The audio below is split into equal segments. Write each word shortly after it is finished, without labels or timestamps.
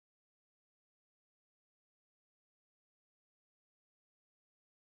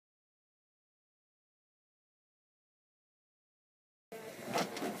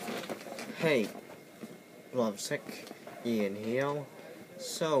Hey, Lovesick, Ian here.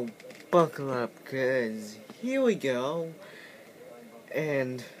 So, buckle up, cause here we go.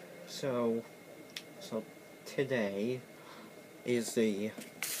 And so today is the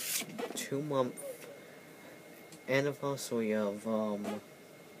 2-month anniversary of when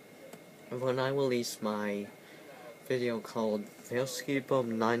I released my video called Failskeeper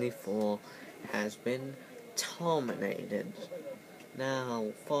 94 has been terminated.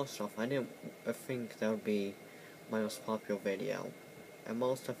 Now, first off, I didn't think that would be my most popular video. At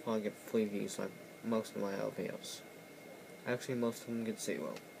most, I probably get 3 views like most of my other videos. Actually, most of them get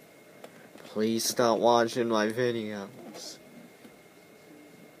 0. Please stop watching my videos.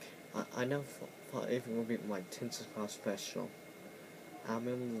 I never thought it would be my 10th subscriber special. I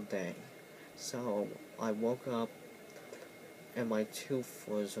remember the day. So, I woke up and my tooth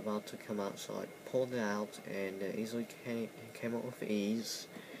was about to come out, so I pulled it out and it easily came out with ease.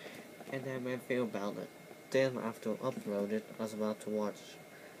 And then I made a video about it. Then, after I uploaded it, I was about to watch.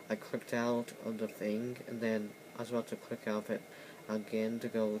 I clicked out of the thing, and then I was about to click out of it again to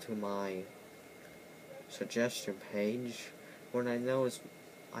go to my suggestion page, when I noticed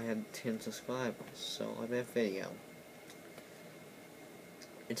I had 10 subscribers, so I made a video.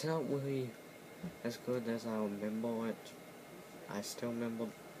 It's not really as good as I remember it. I still remember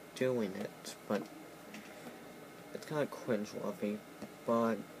doing it, but it's kind of cringe-worthy,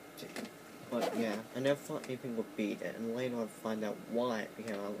 but yeah, I never thought anything would beat it, and later I'd find out why it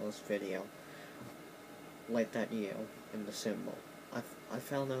became my last video, late that year, in December. I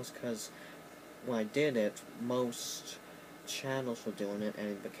found out it was because when I did it, most channels were doing it, and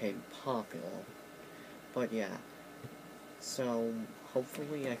it became popular. But yeah, so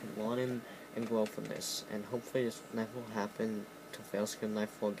hopefully I can learn and grow from this, and hopefully this never will happen to Failskeeper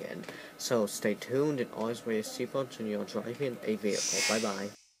 94 again. So stay tuned and always wear your seatbelts when you're driving a vehicle. Bye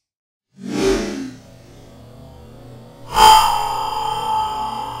bye.